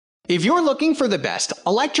If you're looking for the best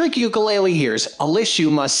electric ukulele, here's a list you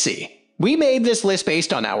must see. We made this list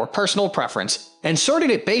based on our personal preference and sorted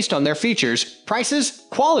it based on their features, prices,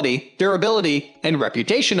 quality, durability, and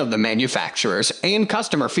reputation of the manufacturers and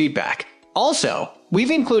customer feedback. Also, we've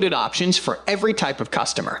included options for every type of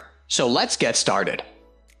customer. So let's get started.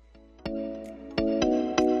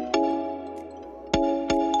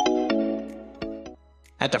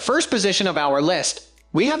 At the first position of our list,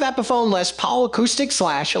 we have Epiphone Les Paul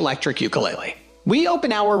Acoustic-Electric Ukulele. We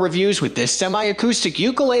open our reviews with this semi-acoustic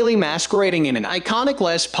ukulele masquerading in an iconic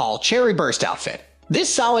Les Paul Cherry Burst outfit.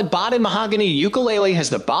 This solid-bodied mahogany ukulele has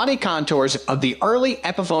the body contours of the early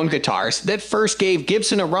Epiphone guitars that first gave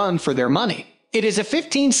Gibson a run for their money. It is a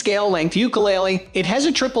 15-scale length ukulele. It has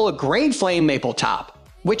a triple grade flame maple top,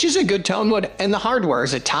 which is a good tone wood, and the hardware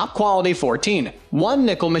is a top-quality 14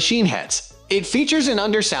 1-nickel machine heads. It features an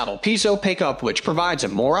undersaddle piezo pickup which provides a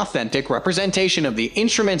more authentic representation of the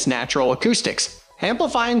instrument's natural acoustics,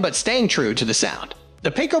 amplifying but staying true to the sound.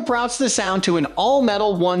 The pickup routes the sound to an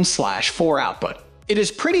all-metal 1/4 output. It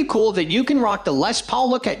is pretty cool that you can rock the Les Paul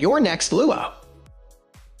look at your next luau.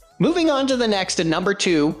 Moving on to the next at number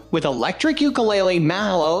 2 with Electric Ukulele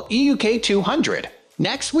MAHALO EUK-200.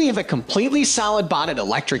 Next we have a completely solid-bodied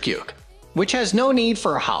electric uke, which has no need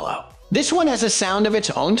for a hollow. This one has a sound of its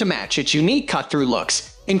own to match its unique cut-through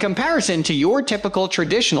looks, in comparison to your typical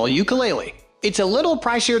traditional ukulele. It's a little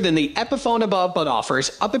pricier than the Epiphone above but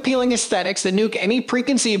offers up-appealing aesthetics that nuke any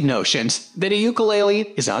preconceived notions that a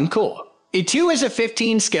ukulele is uncool. It too is a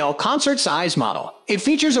 15-scale concert-size model. It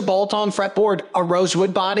features a bolt-on fretboard, a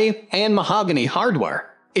rosewood body, and mahogany hardware.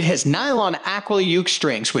 It has nylon aqua uke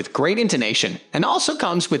strings with great intonation and also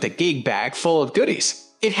comes with a gig bag full of goodies.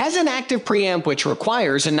 It has an active preamp which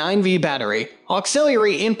requires a 9V battery,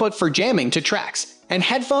 auxiliary input for jamming to tracks, and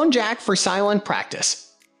headphone jack for silent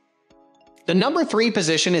practice. The number 3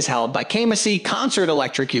 position is held by Kmise Concert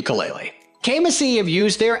Electric Ukulele. Kmise have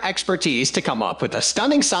used their expertise to come up with a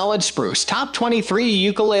stunning solid spruce top 23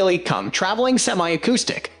 ukulele come traveling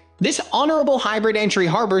semi-acoustic. This honorable hybrid entry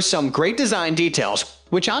harbors some great design details,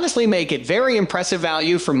 which honestly make it very impressive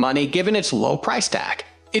value for money given its low price tag.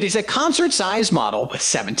 It is a concert-size model with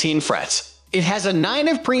 17 frets. It has a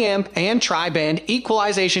 9F preamp and tri-band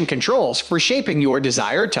equalization controls for shaping your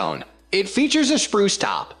desired tone. It features a spruce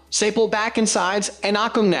top, staple back and sides, an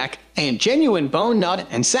Occam neck, and genuine bone nut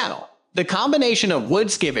and saddle. The combination of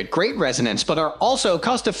woods give it great resonance but are also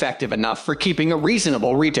cost-effective enough for keeping a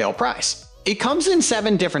reasonable retail price. It comes in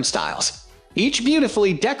 7 different styles, each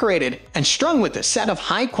beautifully decorated and strung with a set of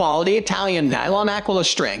high-quality Italian nylon aquila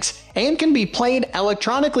strings, and can be played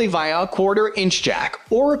electronically via a 1/4-inch jack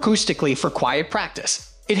or acoustically for quiet practice.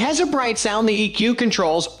 It has a bright sound. The EQ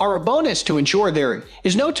controls are a bonus to ensure there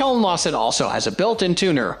is no tone loss. It also has a built-in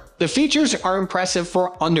tuner. The features are impressive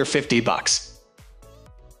for under $50.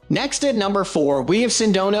 Next at number 4 we have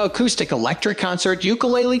SANDONA Acoustic-Electric Concert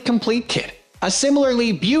Ukulele Complete Kit. A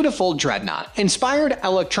similarly beautiful dreadnought-inspired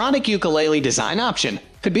electronic ukulele design option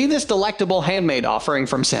could be this delectable handmade offering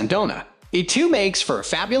from SANDONA. It too makes for a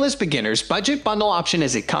fabulous beginner's budget bundle option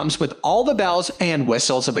as it comes with all the bells and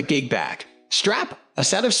whistles of a gig bag, strap, a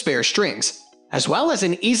set of spare strings, as well as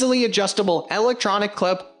an easily adjustable electronic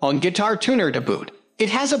clip-on guitar tuner to boot. It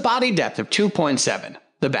has a body depth of 2.7.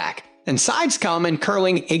 The back and sides come in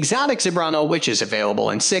curling exotic Soprano, which is available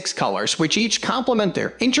in 6 colors, which each complement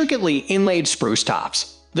their intricately inlaid spruce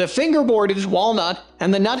tops. The fingerboard is walnut,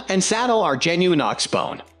 and the nut and saddle are genuine ox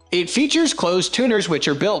bone. It features closed tuners which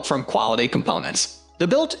are built from quality components. The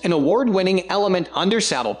built-in award-winning element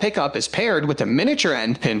undersaddle pickup is paired with a miniature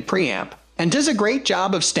end-pin preamp, and does a great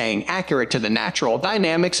job of staying accurate to the natural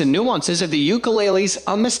dynamics and nuances of the ukulele's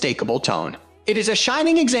unmistakable tone. It is a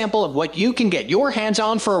shining example of what you can get your hands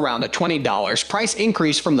on for around a $20 price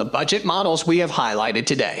increase from the budget models we have highlighted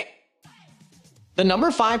today. The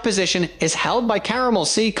number 5 position is held by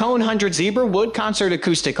CS419 Zebra Wood Concert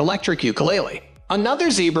Acoustic-Electric Ukulele.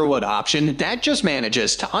 Another zebra wood option that just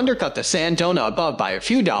manages to undercut the SANDONA above by a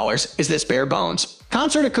few dollars is this bare bones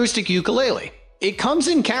concert acoustic ukulele. It comes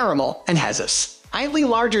in caramel and has a slightly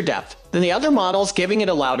larger depth than the other models, giving it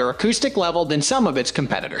a louder acoustic level than some of its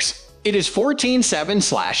competitors. It is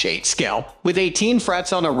 14/7/8 scale with 18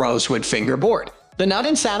 frets on a rosewood fingerboard. The nut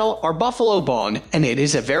and saddle are buffalo bone, and it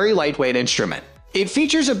is a very lightweight instrument. It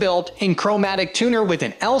features a built-in chromatic tuner with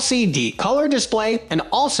an LCD color display and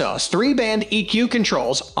also has 3-band EQ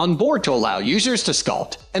controls on board to allow users to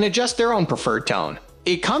sculpt and adjust their own preferred tone.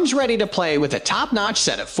 It comes ready to play with a top-notch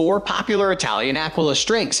set of 4 popular Italian aquila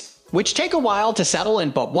strings, which take a while to settle in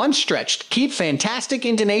but once stretched keep fantastic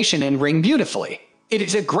intonation and ring beautifully. It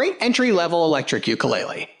is a great entry-level electric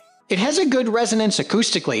ukulele. It has a good resonance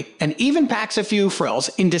acoustically and even packs a few frills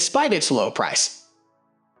in despite its low price.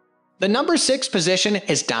 The number 6 position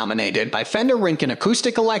is dominated by Fender Rincon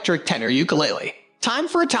Acoustic-Electric Tenor Ukulele. Time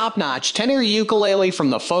for a top-notch tenor ukulele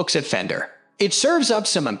from the folks at Fender. It serves up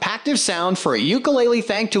some impactful sound for a ukulele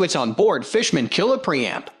thanks to its onboard Fishman killer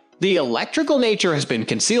preamp. The electrical nature has been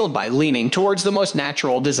concealed by leaning towards the most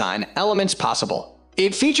natural design elements possible.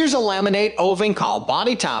 It features a laminate oven-call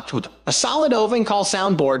body topped with a solid oven-call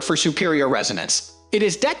soundboard for superior resonance. It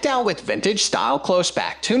is decked out with vintage-style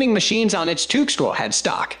close-back tuning machines on its two-scroll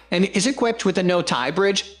headstock, and is equipped with a no-tie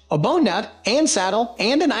bridge, a bone nut and saddle,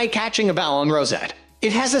 and an eye-catching Avalon rosette.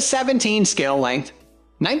 It has a 17-scale length,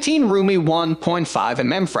 19 roomy 1.5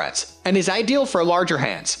 mm frets, and is ideal for larger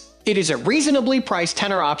hands. It is a reasonably priced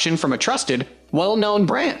tenor option from a trusted, well-known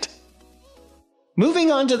brand.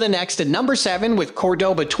 Moving on to the next at number 7 with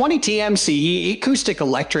Cordoba 20TM CE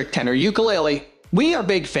Acoustic-Electric Tenor Ukulele. We are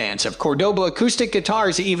big fans of Cordoba acoustic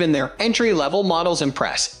guitars, even their entry-level models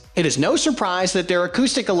impress. It is no surprise that their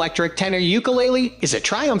acoustic-electric tenor ukulele is a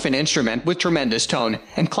triumphant instrument with tremendous tone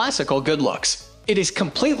and classical good looks. It is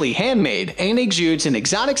completely handmade and exudes an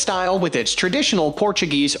exotic style with its traditional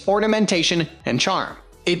Portuguese ornamentation and charm.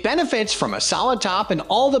 It benefits from a solid top and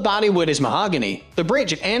all the bodywood is mahogany, the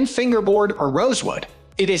bridge and fingerboard are rosewood.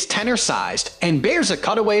 It is tenor-sized and bears a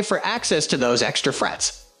cutaway for access to those extra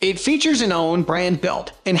frets. It features an own brand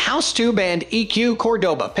built in-house 2-band EQ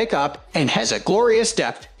Cordoba pickup and has a glorious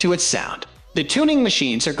depth to its sound. The tuning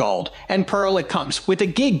machines are gold and pearl. It comes with a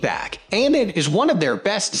gig bag, and it is one of their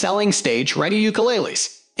best-selling stage-ready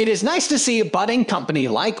ukuleles. It is nice to see a budding company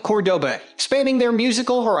like Cordoba expanding their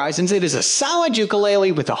musical horizons. It is a solid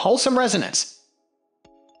ukulele with a wholesome resonance.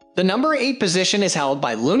 The number 8 position is held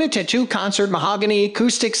by Luna-Tattoo Concert Mahogany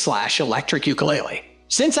Acoustic/Electric Ukulele.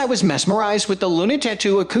 Since I was mesmerized with the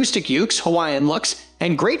Luna-Tattoo Acoustic Uke's Hawaiian looks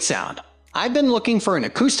and great sound, I've been looking for an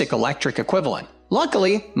acoustic-electric equivalent.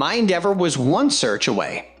 Luckily, my endeavor was one search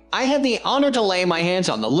away. I had the honor to lay my hands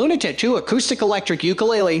on the Luna-Tattoo Acoustic-Electric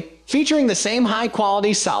Ukulele, featuring the same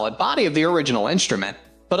high-quality solid body of the original instrument,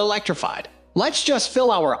 but electrified. Let's just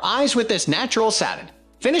fill our eyes with this natural satin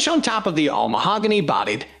finish on top of the all-mahogany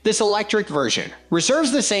bodied. This electric version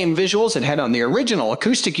reserves the same visuals it had on the original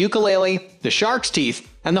acoustic ukulele. The shark's teeth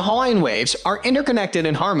and the Hawaiian waves are interconnected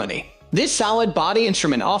in harmony. This solid body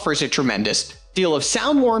instrument offers a tremendous deal of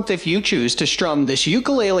sound warmth if you choose to strum this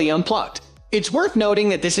ukulele unplugged. It's worth noting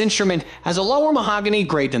that this instrument has a lower mahogany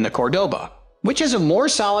grade than the Cordoba, which has a more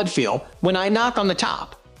solid feel when I knock on the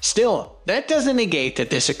top. Still, that doesn't negate that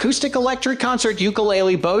this acoustic-electric concert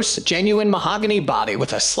ukulele boasts a genuine mahogany body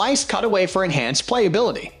with a sliced cutaway for enhanced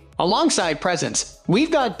playability. Alongside presence, we've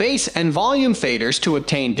got bass and volume faders to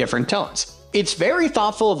obtain different tones. It's very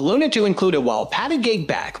thoughtful of Luna to include a well-padded gig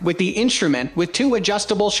bag with the instrument with 2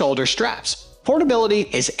 adjustable shoulder straps. Portability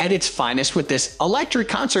is at its finest with this electric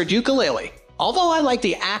concert ukulele. Although I like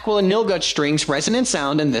the Aqua Nilgut strings resonant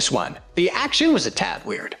sound in this one, the action was a tad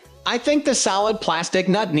weird. I think the solid plastic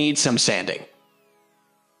nut needs some sanding.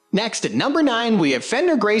 Next at number 9 we have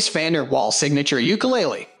Fender Grace VanderWaal Signature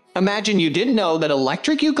Ukulele. Imagine you didn't know that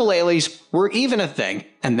electric ukuleles were even a thing,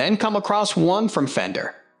 and then come across one from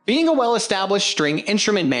Fender. Being a well-established string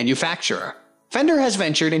instrument manufacturer, Fender has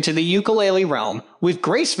ventured into the ukulele realm with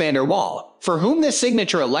Grace VanderWaal, for whom this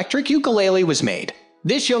signature electric ukulele was made.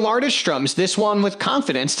 This young artist strums this one with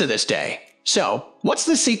confidence to this day. So, what's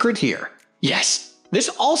the secret here? Yes, this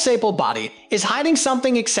all-staple body is hiding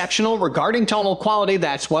something exceptional regarding tonal quality.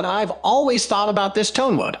 That's what I've always thought about this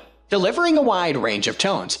tone wood, delivering a wide range of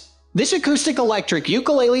tones. This acoustic electric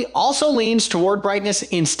ukulele also leans toward brightness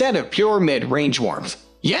instead of pure mid-range warmth.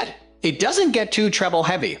 Yet, it doesn't get too treble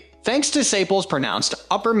heavy, thanks to Saple's pronounced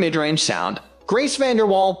upper mid-range sound. Grace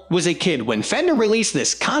VanderWaal was a kid when Fender released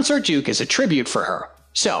this concert uke as a tribute for her.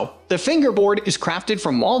 So, the fingerboard is crafted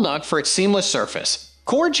from walnut for its seamless surface.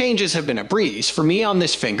 Chord changes have been a breeze for me on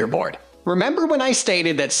this fingerboard. Remember when I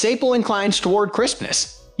stated that Saple inclines toward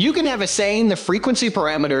crispness? You can have a say in the frequency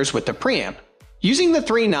parameters with the preamp, using the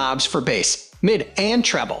 3 knobs for bass, mid, and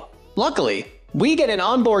treble. Luckily, we get an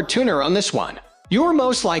onboard tuner on this one. You're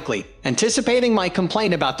most likely anticipating my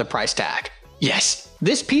complaint about the price tag. Yes,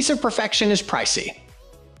 this piece of perfection is pricey.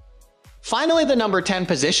 Finally, the number 10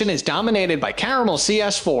 position is dominated by Caramel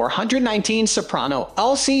CS419 Soprano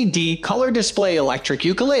LCD Color Display Electric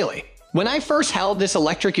Ukulele. When I first held this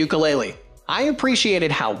electric ukulele, I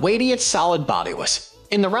appreciated how weighty its solid body was.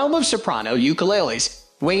 In the realm of soprano ukuleles,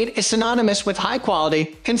 weight is synonymous with high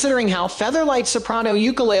quality, considering how feather-light soprano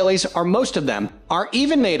ukuleles are. Most of them are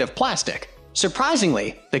even made of plastic.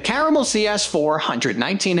 Surprisingly, the Caramel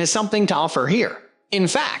CS419 has something to offer here. In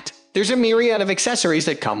fact, there's a myriad of accessories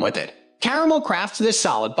that come with it. Caramel crafts this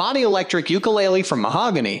solid body electric ukulele from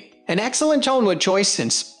Mahogany, an excellent tonewood choice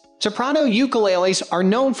since soprano ukuleles are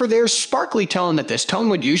known for their sparkly tone that this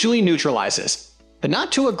tonewood usually neutralizes, but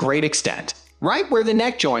not to a great extent. Right where the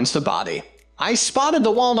neck joins the body, I spotted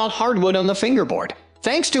the walnut hardwood on the fingerboard.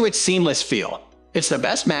 Thanks to its seamless feel, it's the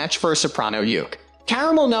best match for a soprano uke.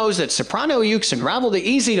 Caramel knows that soprano ukes unravel the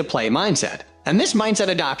easy-to-play mindset, and this mindset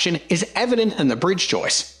adoption is evident in the bridge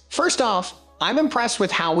choice. First off, I'm impressed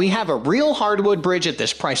with how we have a real hardwood bridge at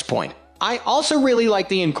this price point. I also really like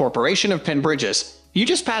the incorporation of pin bridges. You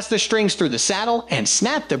just pass the strings through the saddle and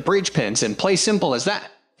snap the bridge pins in place, simple as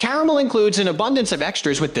that. Caramel includes an abundance of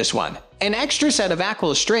extras with this one. An extra set of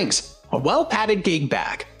Aquila strings, a well-padded gig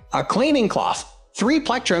bag, a cleaning cloth, 3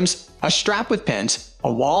 plectrums, a strap with pins,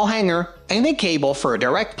 a wall hanger, and a cable for a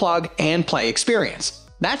direct plug and play experience.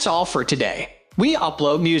 That's all for today. We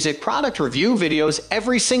upload music product review videos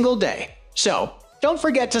every single day, so don't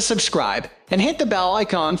forget to subscribe and hit the bell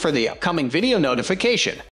icon for the upcoming video notification.